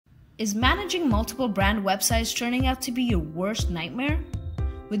Is managing multiple brand websites turning out to be your worst nightmare?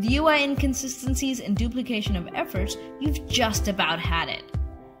 With UI inconsistencies and duplication of efforts, you've just about had it.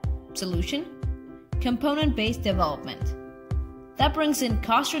 Solution? Component-based development. That brings in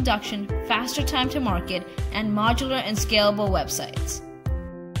cost reduction, faster time to market, and modular and scalable websites.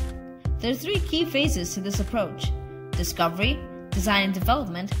 There are three key phases to this approach: discovery, design and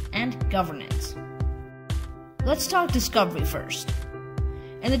development, and governance. Let's talk discovery first.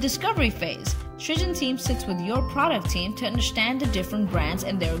 In the discovery phase, Srijan team sits with your product team to understand the different brands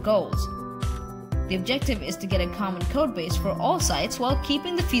and their goals. The objective is to get a common code base for all sites while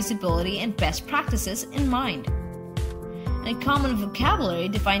keeping the feasibility and best practices in mind, and a common vocabulary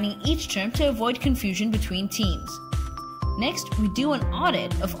defining each term to avoid confusion between teams. Next, we do an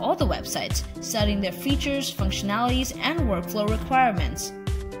audit of all the websites, studying their features, functionalities, and workflow requirements.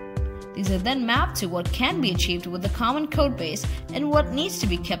 These are then mapped to what can be achieved with a common code base and what needs to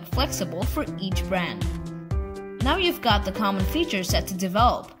be kept flexible for each brand. Now you've got the common features set to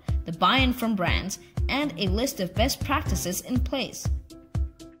develop, the buy-in from brands, and a list of best practices in place.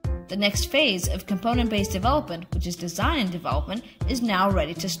 The next phase of component-based development, which is design and development, is now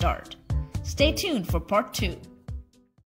ready to start. Stay tuned for part 2.